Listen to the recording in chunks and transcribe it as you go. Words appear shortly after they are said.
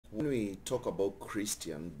we talk about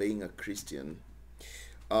being a Christian,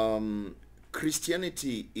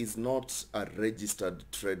 Christianity is not a registered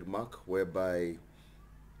trademark whereby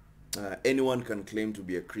anyone can claim to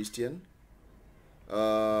be a Christian.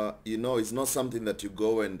 It's not something that you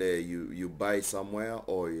go and you buy somewhere,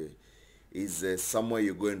 or is somewhere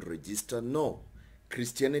you go and register. No,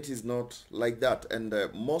 Christianity is not like that. And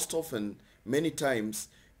most often, many times,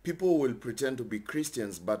 people will pretend to be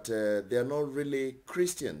Christians, but they are not really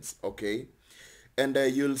Christians, okay? And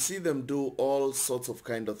you'll see them do all sorts of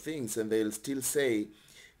kind of things, and they'll still say,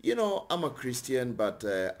 I'm a Christian, but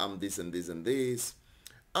I'm this and this and this.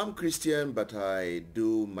 I'm Christian, but I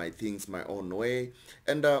do my things my own way.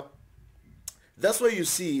 And that's why you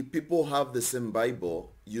see people have the same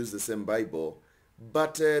Bible, use the same Bible,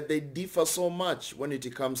 but they differ so much when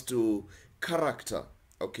it comes to character,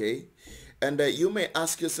 okay? And you may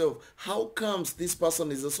ask yourself, how comes this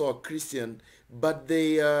person is also a Christian, but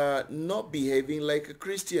they are not behaving like a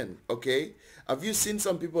Christian, okay? Have you seen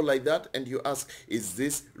some people like that? And you ask, is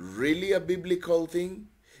this really a biblical thing?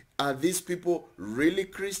 Are these people really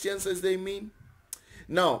Christians as they mean?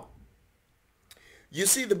 Now, you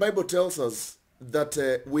see, the Bible tells us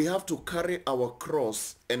that we have to carry our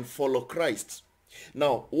cross and follow Christ.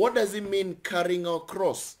 Now, what does it mean carrying our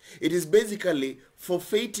cross? It is basically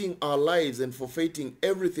forfeiting our lives and forfeiting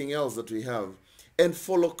everything else that we have and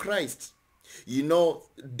follow Christ.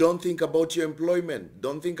 Don't think about your employment.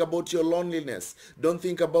 Don't think about your loneliness. Don't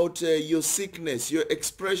think about your sickness, your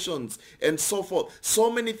expressions, and so forth.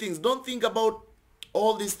 So many things. Don't think about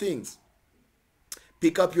all these things.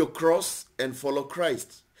 Pick up your cross and follow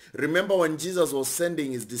Christ. Remember when Jesus was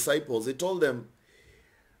sending his disciples, he told them,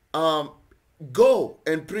 go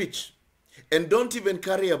and preach. And don't even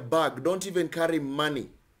carry a bag. Don't even carry money.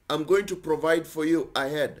 I'm going to provide for you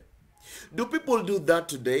ahead. Do people do that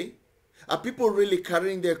today? Are people really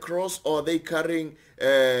carrying their cross, or are they carrying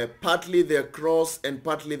partly their cross and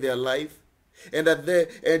partly their life? And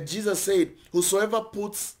Jesus said, whosoever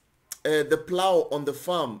puts the plow on the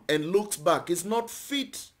farm and looks back is not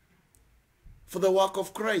fit for the work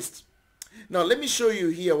of Christ. Now let me show you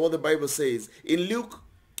here what the Bible says. In Luke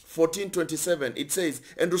 14:27, it says,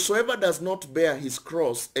 and whosoever does not bear his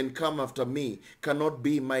cross and come after me cannot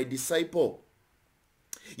be my disciple.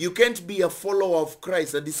 You can't be a follower of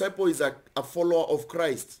Christ. A disciple is a follower of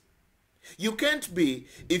Christ. You can't be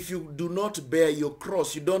if you do not bear your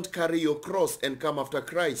cross. You don't carry your cross and come after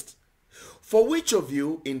Christ. For which of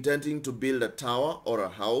you, intending to build a tower or a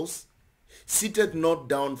house, sitteth not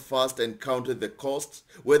down first and counted the cost,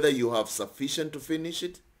 whether you have sufficient to finish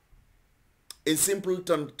it? In simple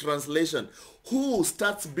translation, who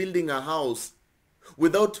starts building a house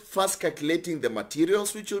without first calculating the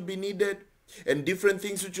materials which will be needed and different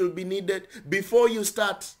things which will be needed before you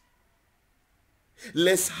start?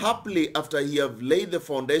 Lest haply after he have laid the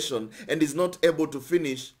foundation and is not able to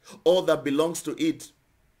finish all that belongs to it,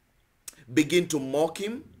 begin to mock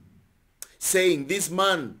him, saying, this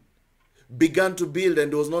man began to build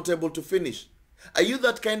and was not able to finish. Are you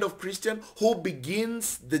that kind of Christian who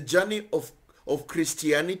begins the journey of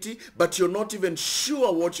Christianity, but you're not even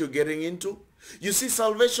sure what you're getting into? You see,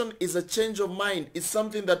 salvation is a change of mind. It's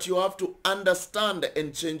something that you have to understand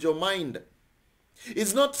and change your mind.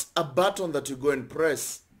 It's not a button that you go and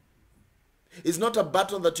press. It's not a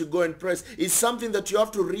button that you go and press. It's something that you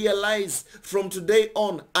have to realize from today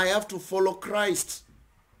on, I have to follow Christ.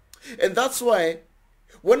 And that's why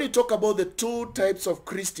when you talk about the two types of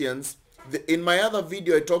Christians, in my other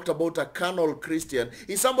video I talked about a carnal Christian.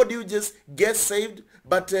 He's somebody who just gets saved,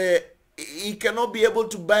 but he cannot be able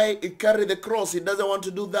to carry the cross. He doesn't want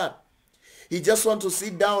to do that. He just wants to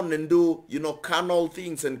sit down and do, carnal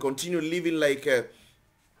things and continue living like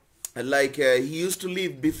he used to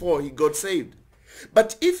live before he got saved.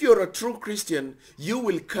 But if you're a true Christian, you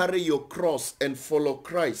will carry your cross and follow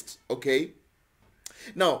Christ, okay?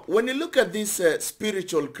 Now, when you look at these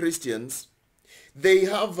spiritual Christians, they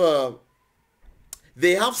have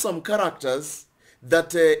some characters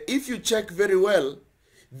that if you check very well,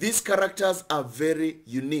 these characters are very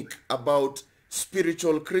unique about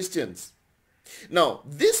spiritual Christians. Now,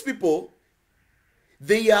 these people,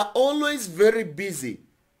 they are always very busy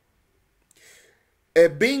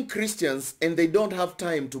being Christians, and they don't have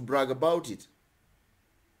time to brag about it.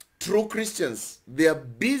 True Christians, they are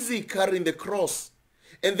busy carrying the cross,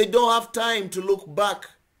 and they don't have time to look back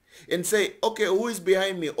and say, okay, who is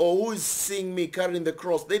behind me, or who is seeing me carrying the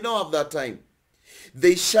cross? They don't have that time.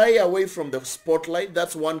 They shy away from the spotlight.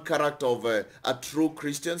 That's one character of a true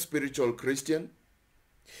Christian, spiritual Christian.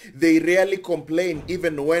 They rarely complain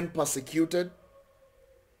even when persecuted.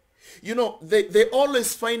 You know, they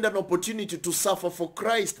always find an opportunity to suffer for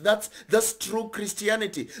Christ. That's true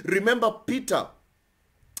Christianity. Remember Peter.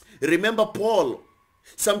 Remember Paul.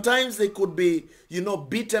 Sometimes they could be, you know,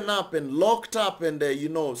 beaten up and locked up and, you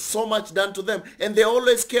know, so much done to them. And they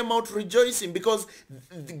always came out rejoicing because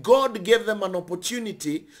God gave them an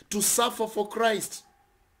opportunity to suffer for Christ.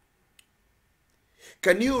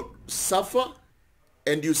 Can you suffer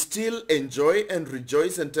and you still enjoy and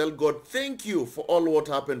rejoice and tell God, thank you for all what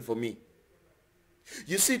happened for me?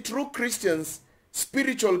 You see, true Christians,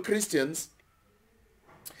 spiritual Christians,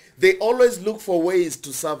 they always look for ways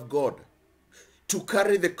to serve God, to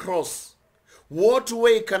carry the cross. What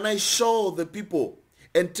way can I show the people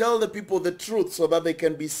and tell the people the truth so that they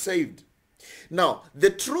can be saved? Now, the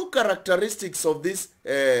true characteristics of these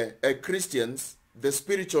Christians, the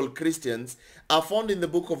spiritual Christians, are found in the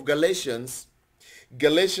book of Galatians,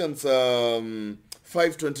 Galatians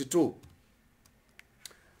 5:22.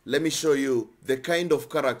 Let me show you the kind of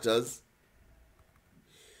characters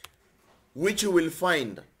which you will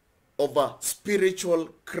find of a spiritual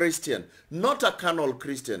Christian, not a carnal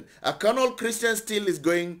Christian. A carnal Christian still is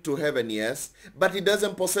going to heaven, yes, but he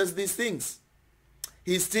doesn't possess these things.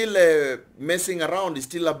 He's still messing around, he's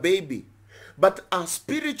still a baby. But a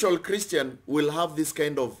spiritual Christian will have this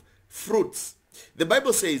kind of fruits. The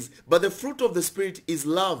Bible says, but the fruit of the Spirit is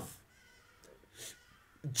love,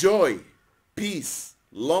 joy, peace,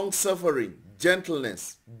 long-suffering,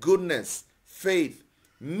 gentleness, goodness, faith,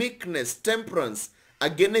 meekness, temperance.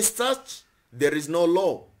 Against such, there is no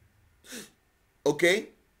law. Okay?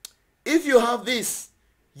 If you have this,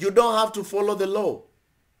 you don't have to follow the law.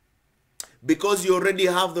 Because you already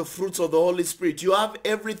have the fruits of the Holy Spirit. You have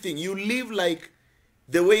everything. You live like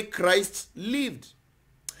the way Christ lived.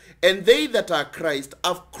 And they that are Christ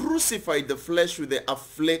have crucified the flesh with the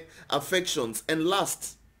affections and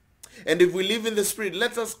lusts. And if we live in the Spirit,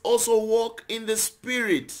 let us also walk in the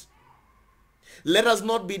Spirit. Let us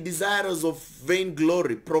not be desirous of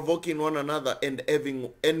vainglory, provoking one another and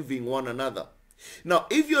envying one another. Now,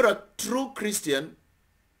 if you're a true Christian,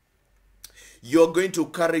 you're going to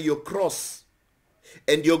carry your cross.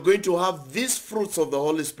 And you're going to have these fruits of the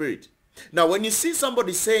Holy Spirit. Now, when you see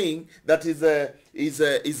somebody saying that is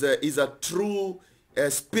a true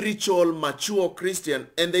spiritual, mature Christian,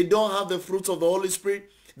 and they don't have the fruits of the Holy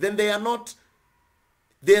Spirit, then they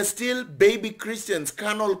are still baby Christians,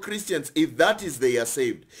 carnal Christians, if that is they are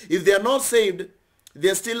saved. If they are not saved, they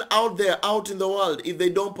are still out there, out in the world, if they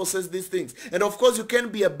don't possess these things. And of course, you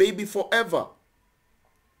can't be a baby forever.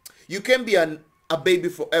 You can be a baby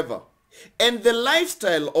forever. And the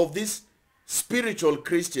lifestyle of these spiritual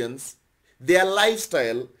Christians, their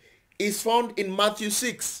lifestyle is found in Matthew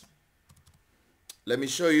 6. Let me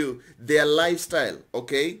show you their lifestyle,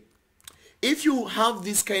 okay? If you have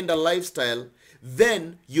this kind of lifestyle,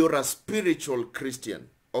 then you're a spiritual Christian,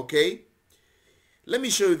 okay? Let me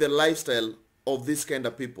show you the lifestyle of this kind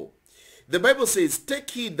of people. The Bible says, take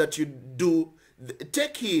heed that you do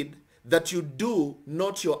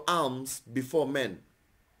not your alms before men,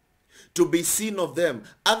 to be seen of them.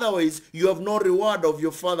 Otherwise, you have no reward of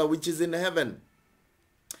your Father which is in heaven.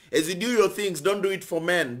 As you do your things, don't do it for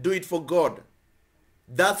men, do it for God.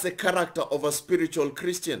 That's the character of a spiritual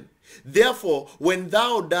Christian. Therefore, when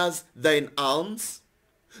thou dost thine alms,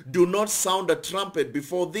 do not sound a trumpet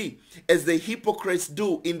before thee, as the hypocrites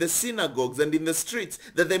do in the synagogues and in the streets,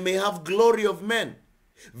 that they may have glory of men.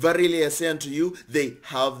 Verily I say unto you, they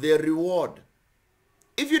have their reward.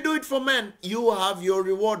 If you do it for men, you have your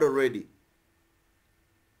reward already.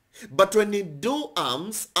 But when you do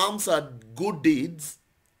alms, alms are good deeds,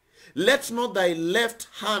 let not thy left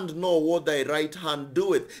hand know what thy right hand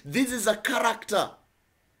doeth. This is a character,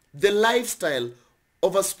 the lifestyle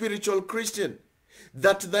of a spiritual Christian.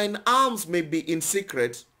 That thine alms may be in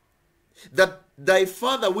secret, that thy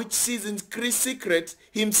Father which sees in secret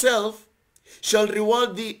himself shall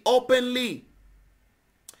reward thee openly.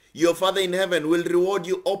 Your Father in heaven will reward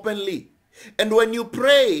you openly. And when you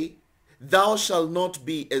pray, thou shalt not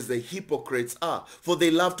be as the hypocrites are, for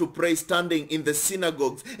they love to pray standing in the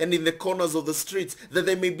synagogues and in the corners of the streets, that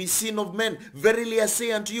they may be seen of men. Verily I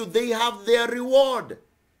say unto you, they have their reward.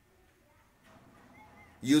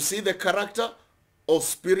 You see the character of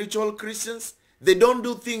spiritual Christians? They don't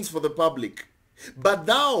do things for the public. But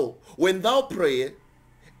thou, when thou pray,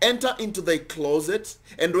 enter into thy closet,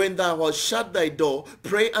 and when thou hast shut thy door,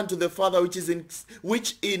 pray unto the Father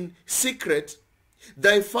which in secret.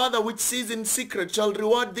 Thy Father which sees in secret shall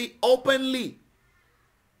reward thee openly.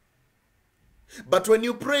 But when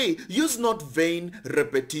you pray, use not vain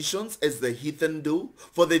repetitions as the heathen do,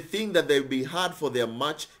 for they think that they will be heard for their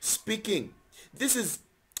much speaking. This is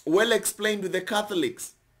well explained with the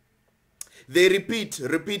Catholics. They repeat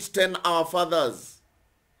 10 Our Fathers,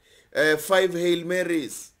 5 Hail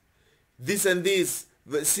Marys, this and this,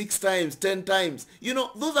 6 times, 10 times. You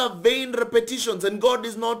know, those are vain repetitions, and God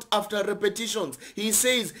is not after repetitions. He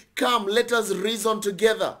says, come, let us reason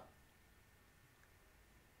together.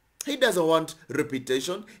 He doesn't want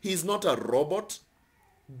repetition. He's not a robot.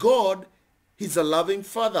 God, he's a loving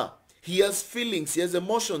Father. He has feelings, he has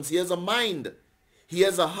emotions, he has a mind, he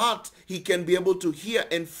has a heart. He can be able to hear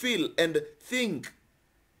and feel and think.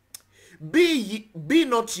 Be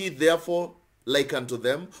not ye therefore like unto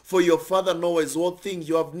them, for your Father knoweth what things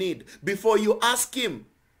you have need before you ask him.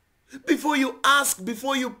 Before you ask,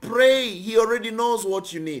 before you pray, he already knows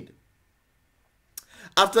what you need.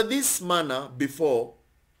 After this manner therefore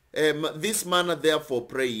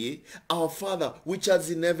pray ye, Our Father which art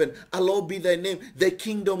in heaven, hallowed be thy name, thy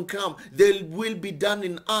kingdom come, thy will be done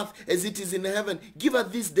in earth as it is in heaven. Give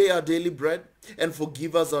us this day our daily bread, and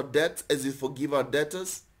forgive us our debts as we forgive our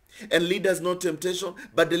debtors. And lead us not to temptation,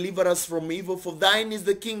 but deliver us from evil. For thine is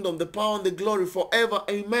the kingdom, the power, and the glory forever.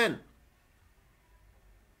 Amen.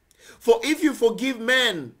 For if you forgive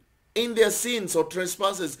men in their sins or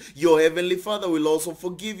trespasses, your heavenly Father will also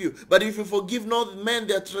forgive you. But if you forgive not men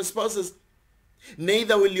their trespasses,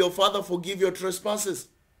 neither will your Father forgive your trespasses.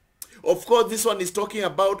 Of course, this one is talking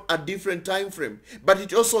about a different time frame, but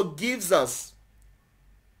it also gives us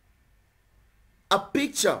a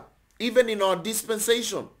picture, even in our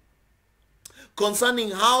dispensation, concerning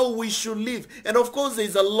how we should live. And of course,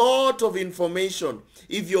 there's a lot of information.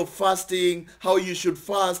 If you're fasting, how you should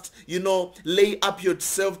fast, you know, lay up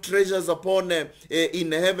yourself treasures upon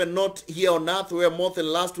in heaven, not here on earth, where moth and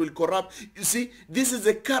lust will corrupt. You see, this is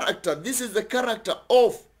the character. This is the character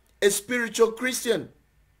of a spiritual Christian.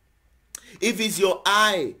 If it's your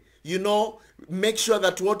eye, you know, make sure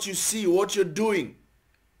that what you see, what you're doing,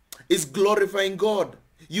 is glorifying God.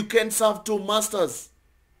 You can't serve two masters.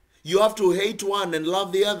 You have to hate one and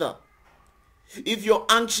love the other. If you're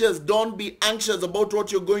anxious, don't be anxious about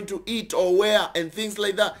what you're going to eat or wear and things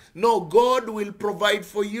like that. No, God will provide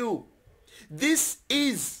for you. This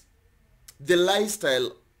is the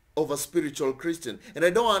lifestyle of a spiritual Christian. And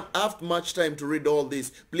I don't have much time to read all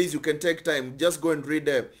this. Please, you can take time. Just go and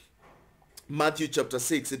read Matthew chapter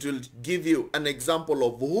 6. It will give you an example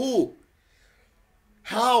of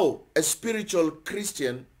how a spiritual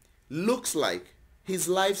Christian looks like, his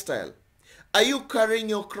lifestyle. Are you carrying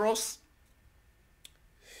your cross?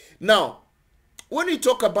 Now, when we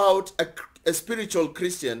talk about a spiritual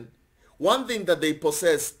Christian, one thing that they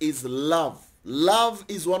possess is love. Love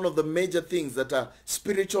is one of the major things that a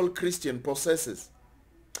spiritual Christian possesses.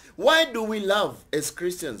 Why do we love as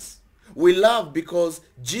Christians? We love because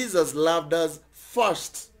Jesus loved us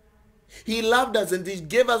first. He loved us and he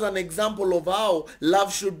gave us an example of how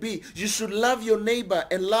love should be. You should love your neighbor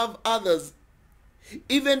and love others,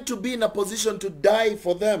 even to be in a position to die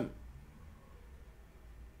for them.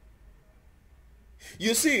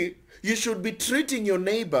 You see, you should be treating your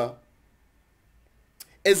neighbor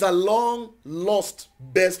as a long lost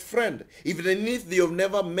best friend, even if you've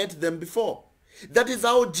never met them before. That is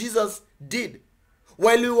how Jesus did.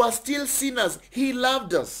 While we were still sinners, he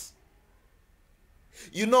loved us.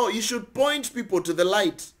 You know, you should point people to the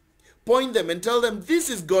light. Point them and tell them this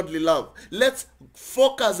is godly love. Let's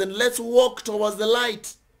focus and let's walk towards the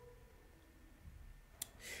light.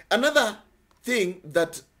 Another thing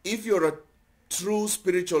that if you're a true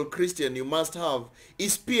spiritual Christian you must have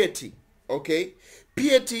is piety. Okay?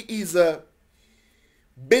 Piety is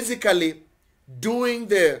basically doing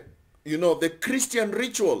the Christian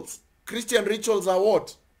rituals. Christian rituals are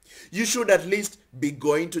what? You should at least be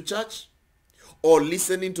going to church or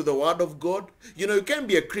listening to the word of God. You know, you can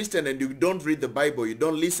be a Christian and you don't read the Bible. You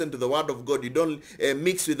don't listen to the word of God. You don't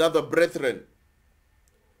mix with other brethren.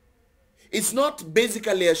 It's not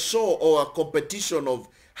basically a show or a competition of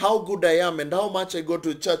how good I am and how much I go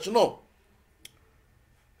to church. No.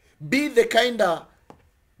 Be the kind of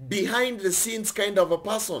behind the scenes kind of a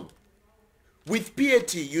person. With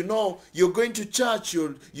piety, you know, you're going to church,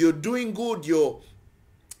 you're doing good, you're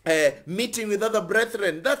meeting with other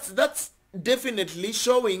brethren. That's definitely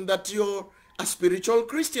showing that you're a spiritual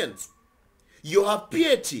Christian. You have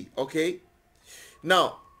piety, okay?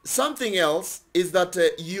 Now, something else is that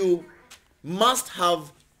you must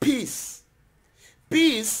have peace.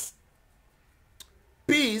 Peace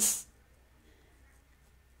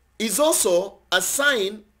is also a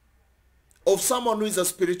sign of someone who is a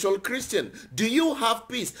spiritual Christian. Do you have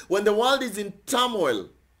peace when the world is in turmoil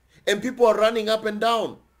and people are running up and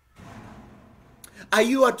down? Are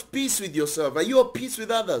you at peace with yourself? Are you at peace with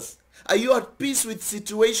others? Are you at peace with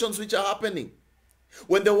situations which are happening?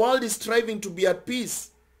 When the world is striving to be at peace,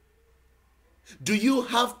 Do you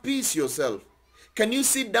have peace yourself? Can you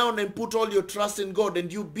sit down and put all your trust in God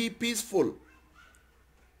and you be peaceful?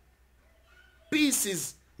 Peace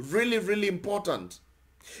is really, really important.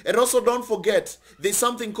 And also don't forget, there's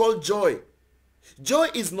something called joy. Joy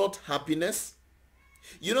is not happiness.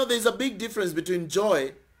 You know, there's a big difference between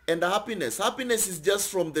joy and happiness. Happiness is just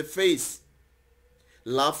from the face,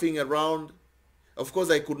 laughing around. Of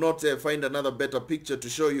course, I could not find another better picture to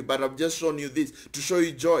show you, but I've just shown you this to show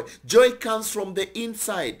you joy. Joy comes from the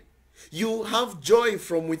inside. You have joy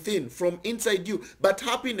from within, from inside you, but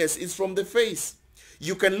happiness is from the face.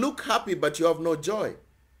 You can look happy, but you have no joy.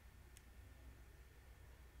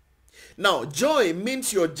 Now, joy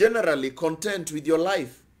means you're generally content with your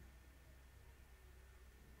life.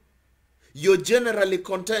 You're generally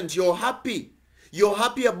content. You're happy. You're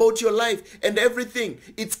happy about your life and everything.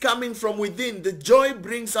 It's coming from within. The joy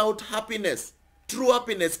brings out happiness. True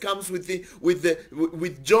happiness comes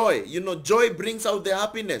with joy. You know, joy brings out the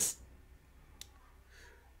happiness.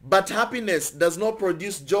 But happiness does not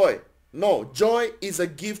produce joy. No, joy is a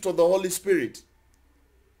gift of the Holy Spirit.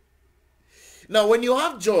 Now, when you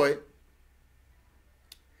have joy,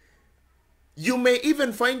 you may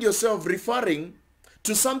even find yourself referring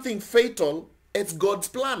to something fatal as God's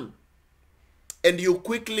plan. And you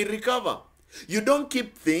quickly recover. You don't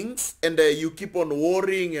keep things and you keep on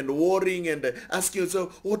worrying and asking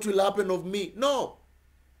yourself, what will happen of me? No.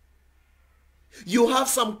 You have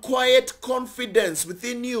some quiet confidence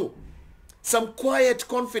within you. Some quiet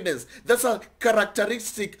confidence. That's a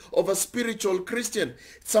characteristic of a spiritual Christian.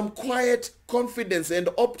 Some quiet confidence and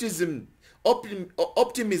optimism.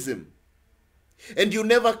 And you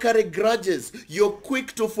never carry grudges. You're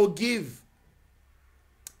quick to forgive.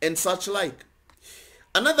 And such like.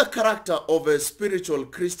 Another character of a spiritual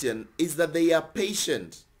Christian is that they are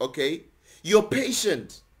patient. Okay? You're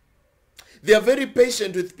patient. They are very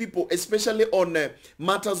patient with people, especially on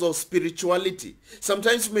matters of spirituality.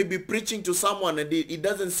 Sometimes you may be preaching to someone and he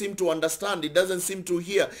doesn't seem to understand. He doesn't seem to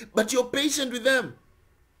hear. But you're patient with them.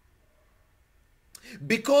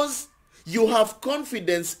 Because you have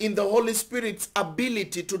confidence in the Holy Spirit's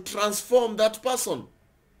ability to transform that person.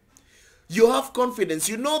 You have confidence.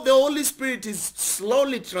 You know the Holy Spirit is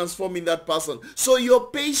slowly transforming that person. So you're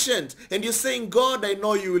patient and you're saying, God, I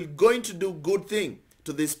know you are going to do good thing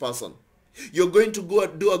to this person. You're going to go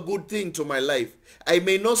do a good thing to my life. I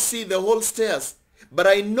may not see the whole stairs, but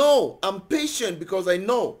I know, I'm patient because I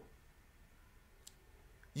know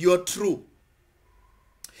you're true.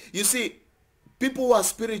 You see, people who are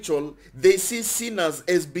spiritual, they see sinners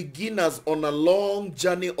as beginners on a long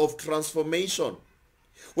journey of transformation.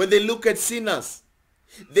 When they look at sinners,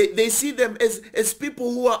 they see them as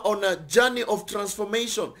people who are on a journey of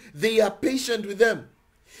transformation. They are patient with them.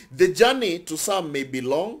 The journey to some may be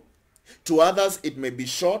long. To others, it may be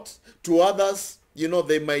short. To others, you know,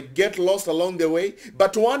 they might get lost along the way.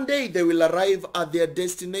 But one day, they will arrive at their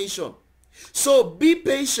destination. So be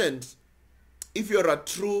patient if you're a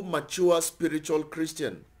true, mature, spiritual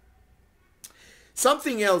Christian.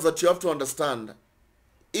 Something else that you have to understand,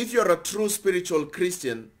 if you're a true spiritual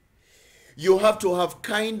Christian, you have to have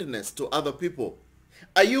kindness to other people.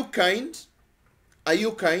 Are you kind? Are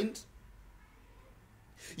you kind?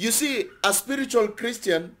 You see, a spiritual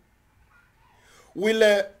Christian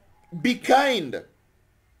will be kind.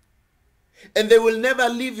 And they will never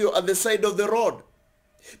leave you at the side of the road.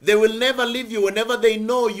 They will never leave you whenever they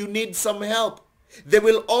know you need some help. They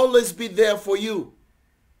will always be there for you.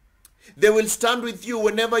 They will stand with you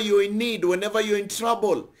whenever you're in need, whenever you're in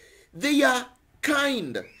trouble. They are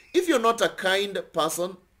kind. If you're not a kind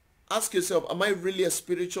person, ask yourself, am I really a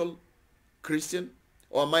spiritual Christian?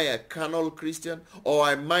 Or am I a carnal Christian? Or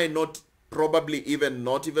am I not, probably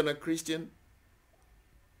not even a Christian?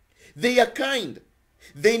 They are kind.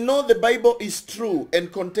 They know the Bible is true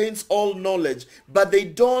and contains all knowledge, but they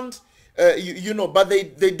don't, but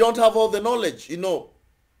they don't have all the knowledge. You know,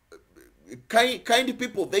 kind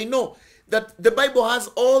people, they know that the Bible has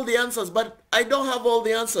all the answers, but I don't have all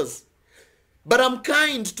the answers. But I'm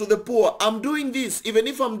kind to the poor. I'm doing this, even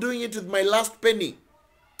if I'm doing it with my last penny.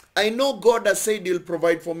 I know God has said He'll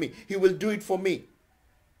provide for me. He will do it for me.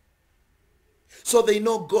 So they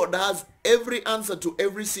know God has every answer to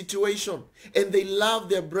every situation. And they love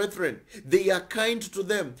their brethren. They are kind to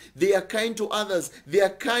them. They are kind to others. They are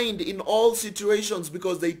kind in all situations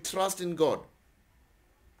because they trust in God.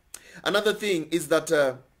 Another thing is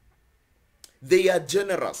that they are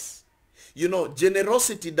generous. You know,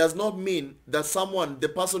 generosity does not mean that the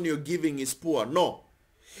person you're giving is poor. No.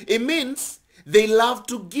 It means they love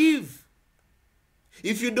to give.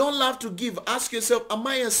 If you don't love to give, ask yourself, am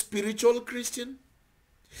I a spiritual Christian?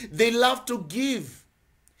 They love to give.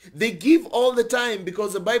 They give all the time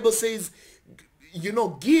because the Bible says, you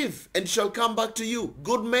know, give and it shall come back to you.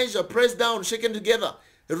 Good measure, pressed down, shaken together,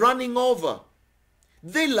 running over.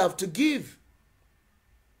 They love to give.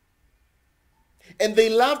 And they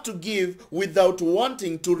love to give without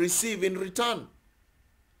wanting to receive in return.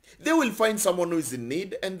 They will find someone who is in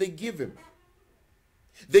need and they give him.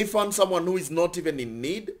 They found someone who is not even in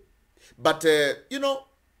need. But, you know,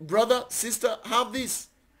 brother, sister, have this.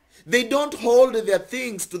 They don't hold their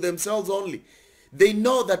things to themselves only. They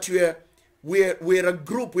know that we're a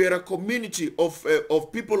group, we're a community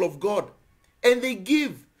of people of God. And they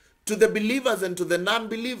give to the believers and to the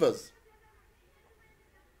non-believers.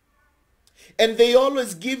 And they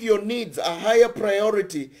always give your needs a higher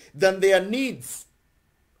priority than their needs.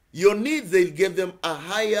 Your needs, they'll give them a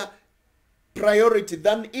higher priority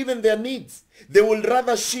than even their needs. They will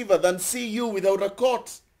rather shiver than see you without a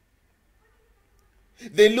coat.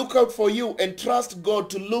 They look out for you and trust God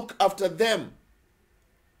to look after them.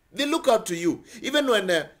 They look out to you. Even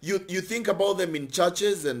when you think about them in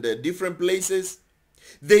churches and different places,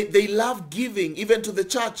 they love giving even to the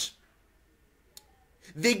church.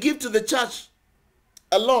 They give to the church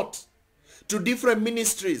a lot, to different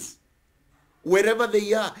ministries, wherever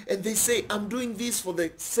they are. And they say, I'm doing this for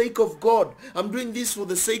the sake of God. I'm doing this for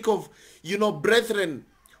the sake of, you know, brethren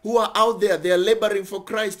who are out there. They are laboring for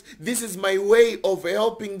Christ. This is my way of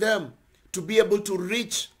helping them to be able to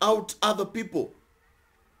reach out other people.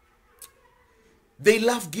 They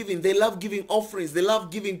love giving. They love giving offerings. They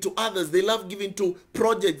love giving to others. They love giving to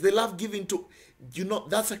projects. They love giving to, you know,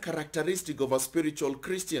 that's a characteristic of a spiritual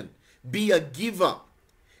Christian. Be a giver.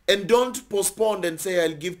 And don't postpone and say,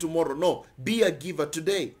 I'll give tomorrow. No, be a giver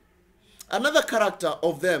today. Another character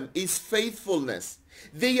of them is faithfulness.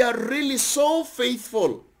 They are really so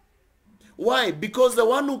faithful. Why? Because the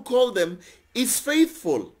one who called them is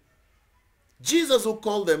faithful. Jesus who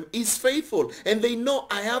called them is faithful. And they know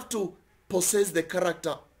I have to possess the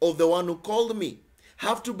character of the one who called me.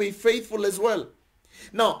 Have to be faithful as well.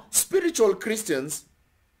 Now, spiritual Christians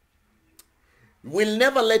will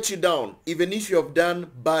never let you down, even if you have done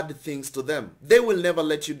bad things to them. They will never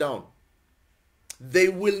let you down. They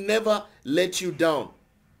will never let you down.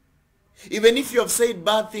 Even if you have said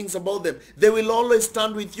bad things about them, they will always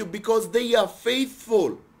stand with you because they are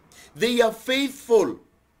faithful. They are faithful.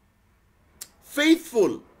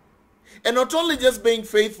 Faithful. And not only just being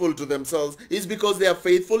faithful to themselves, is because they are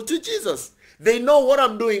faithful to Jesus. They know what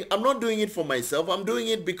I'm doing. I'm not doing it for myself. I'm doing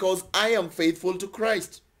it because I am faithful to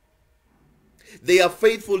Christ. They are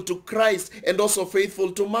faithful to Christ and also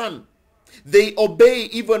faithful to man. They obey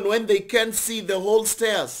even when they can't see the whole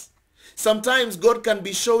stairs. Sometimes God can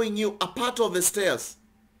be showing you a part of the stairs.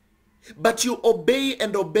 But you obey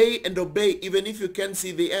and obey and obey even if you can't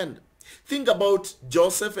see the end. Think about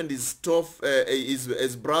Joseph and his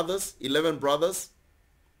brothers, 11 brothers.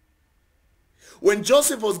 When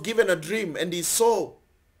Joseph was given a dream and he saw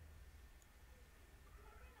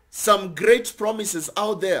some great promises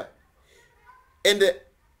out there, and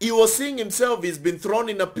he was seeing himself, he's been thrown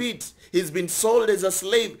in a pit, he's been sold as a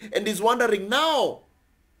slave, and he's wondering, now,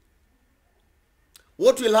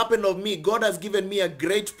 what will happen of me? God has given me a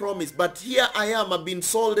great promise, but here I am, I've been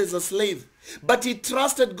sold as a slave. But he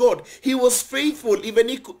trusted God. He was faithful even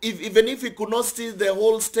if he could not see the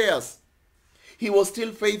whole stairs. He was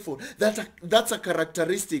still faithful. That's a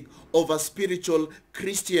characteristic of a spiritual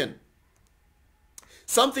Christian.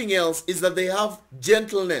 Something else is that they have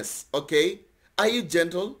gentleness, okay? Are you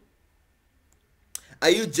gentle? Are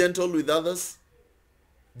you gentle with others?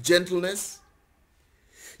 Gentleness?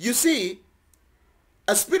 You see,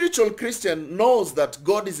 a spiritual Christian knows that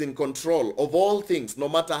God is in control of all things, no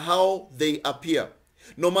matter how they appear.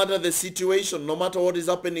 No matter the situation, no matter what is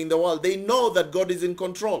happening in the world, they know that God is in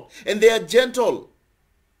control. And they are gentle.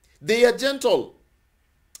 They are gentle.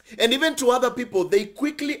 And even to other people, they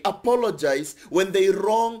quickly apologize when they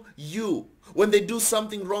wrong you. When they do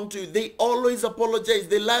something wrong to you, they always apologize.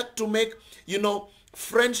 They like to make,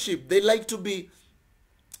 friendship. They like to be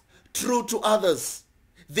true to others.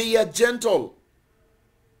 They are gentle.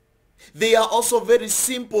 They are also very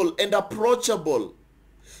simple and approachable.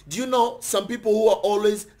 Do you know some people who are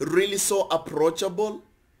always really so approachable?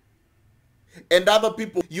 And other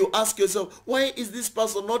people, you ask yourself, why is this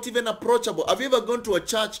person not even approachable? Have you ever gone to a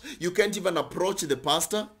church, you can't even approach the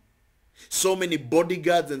pastor? So many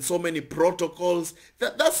bodyguards and so many protocols.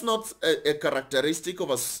 That's not a characteristic of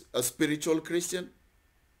a spiritual Christian.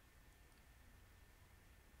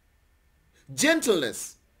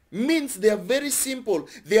 Gentleness means they are very simple.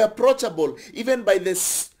 They are approachable even by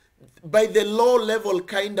the low level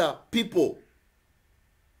kind of people.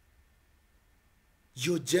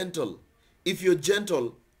 You're gentle. If you're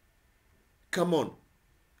gentle, Come on.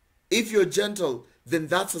 If you're gentle, then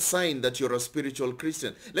that's a sign that you're a spiritual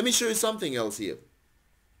Christian. Let me show you something else here.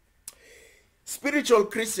 Spiritual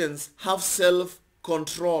Christians have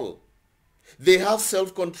self-control. They have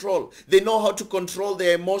self-control. They know how to control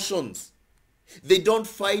their emotions. They don't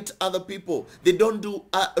fight other people. They don't do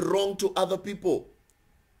wrong to other people.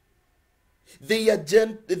 They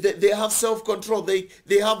have self-control.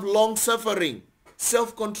 They have long-suffering.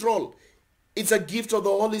 Self-control. It's a gift of the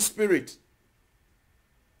Holy Spirit.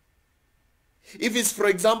 If it's, for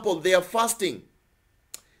example, they are fasting,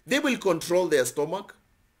 they will control their stomach.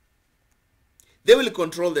 They will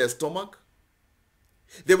control their stomach.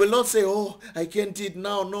 They will not say, oh, I can't eat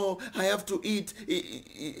now. No, I have to eat.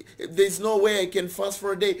 There's no way I can fast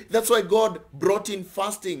for a day. That's why God brought in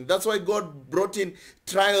fasting. That's why God brought in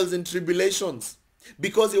trials and tribulations.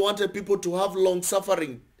 Because he wanted people to have long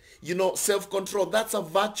suffering. You know, self-control. That's a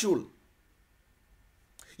virtue.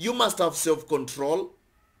 You must have self-control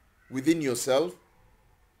within yourself.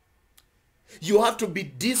 You have to be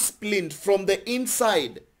disciplined from the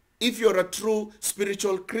inside. If you're a true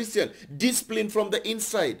spiritual Christian, discipline from the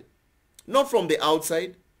inside, not from the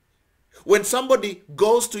outside. When somebody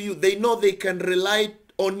goes to you, they know they can rely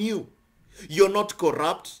on you. You're not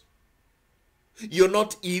corrupt. You're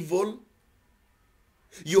not evil.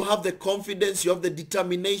 You have the confidence, you have the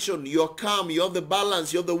determination, you're calm, you have the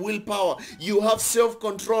balance, you have the willpower. You have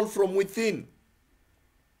self-control from within.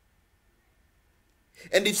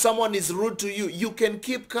 And if someone is rude to you, you can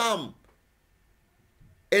keep calm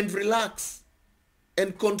and relax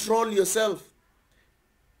and control yourself.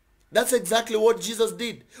 That's exactly what Jesus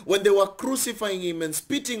did. When they were crucifying him and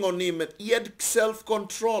spitting on him, he had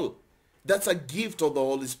self-control. That's a gift of the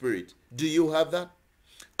Holy Spirit. Do you have that?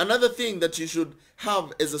 Another thing that you should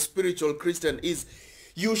have as a spiritual Christian is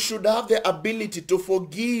you should have the ability to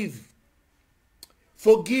forgive.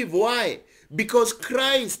 Forgive. Why? Because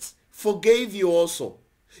Christ forgave you also.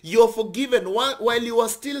 You're forgiven while you are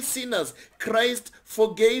still sinners. Christ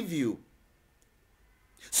forgave you.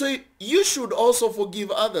 So you should also forgive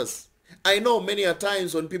others. I know many a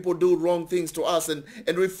times when people do wrong things to us and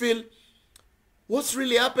we feel, what's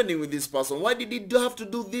really happening with this person? Why did he have to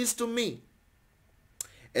do this to me?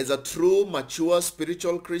 As a true, mature,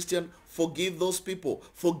 spiritual Christian, forgive those people.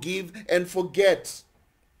 Forgive and forget.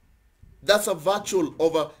 That's a virtue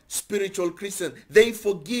of a spiritual Christian. They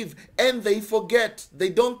forgive and they forget. They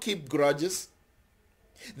don't keep grudges.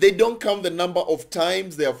 They don't count the number of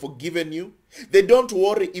times they have forgiven you. They don't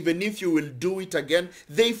worry even if you will do it again.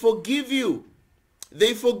 They forgive you.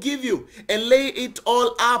 They forgive you and lay it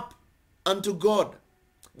all up unto God.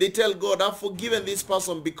 They tell God, I've forgiven this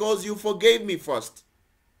person because you forgave me first.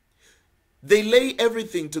 They lay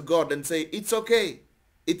everything to God and say, it's okay.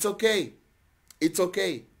 It's okay. It's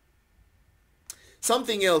okay.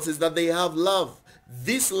 Something else is that they have love.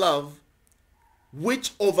 This love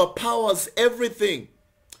which overpowers everything.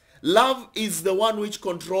 Love is the one which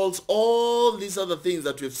controls all these other things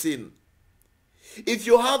that we've seen. If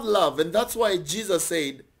you have love, and that's why Jesus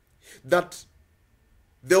said that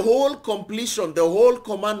the whole completion, the whole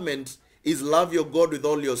commandment is love your God with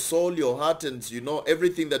all your soul, your heart, and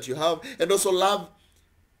everything that you have. And also love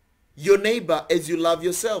your neighbor as you love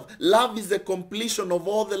yourself. Love is the completion of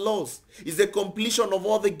all the laws. It's the completion of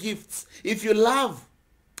all the gifts. If you love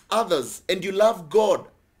others and you love God,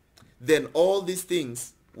 then all these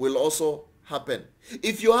things will also happen.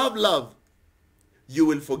 If you have love, you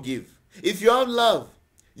will forgive. If you have love,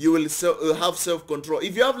 you will have self-control.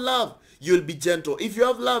 If you have love, you'll be gentle. If you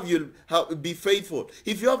have love, you'll be faithful.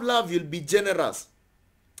 If you have love, you'll be generous,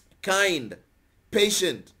 kind,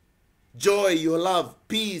 patient, joy, you love,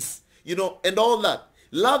 peace, and all that.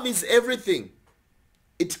 Love is everything.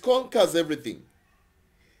 It conquers everything.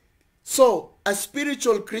 So, a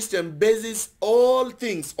spiritual Christian bases all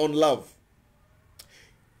things on love.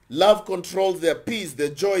 Love controls their peace, their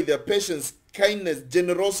joy, their patience, kindness,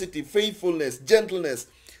 generosity, faithfulness, gentleness,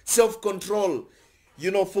 self-control,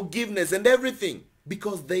 forgiveness and everything,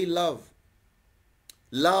 because they love.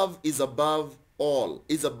 Love is above all,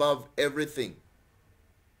 is above everything.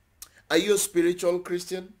 Are you a spiritual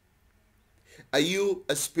Christian? Are you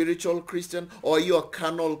a spiritual Christian, or are you a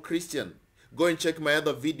carnal Christian? Go and check my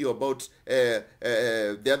other video about the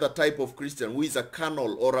other type of Christian, who is a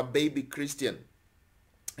carnal or a baby Christian.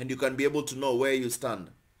 And you can be able to know where you stand.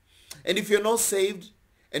 And if you're not saved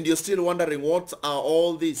and you're still wondering what are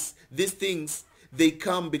all these things, they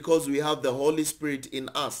come because we have the Holy Spirit in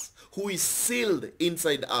us, who is sealed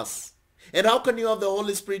inside us. And how can you have the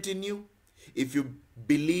Holy Spirit in you? If you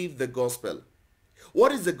believe the gospel.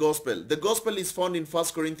 What is the gospel? The gospel is found in 1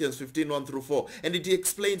 Corinthians 15, 1 through 4. And it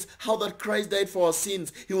explains how that Christ died for our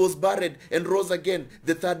sins. He was buried and rose again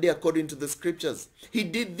the third day according to the scriptures. He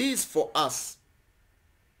did this for us.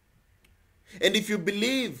 And if you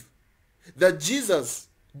believe that Jesus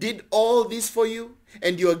did all this for you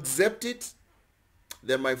and you accept it,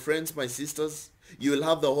 then my friends, my sisters, you will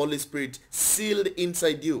have the Holy Spirit sealed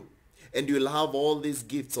inside you. And you will have all these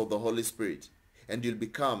gifts of the Holy Spirit. And you'll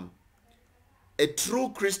become a true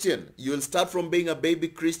Christian. You will start from being a baby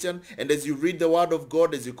Christian, and as you read the word of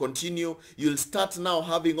God, as you continue, you'll start now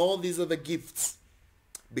having all these other gifts,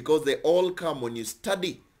 because they all come when you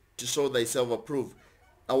study to show thyself approved,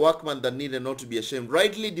 a workman that needed not to be ashamed,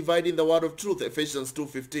 rightly dividing the word of truth, Ephesians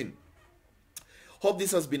 2:15. Hope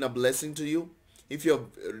this has been a blessing to you. If you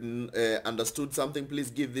have understood something, please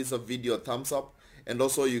give this a video a thumbs up, and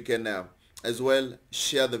also you can as well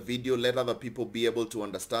share the video, let other people be able to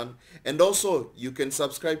understand. And also you can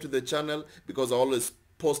subscribe to the channel, because I always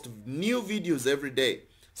post new videos every day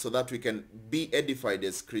so that we can be edified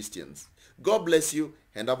as Christians. God bless you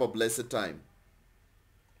and have a blessed time.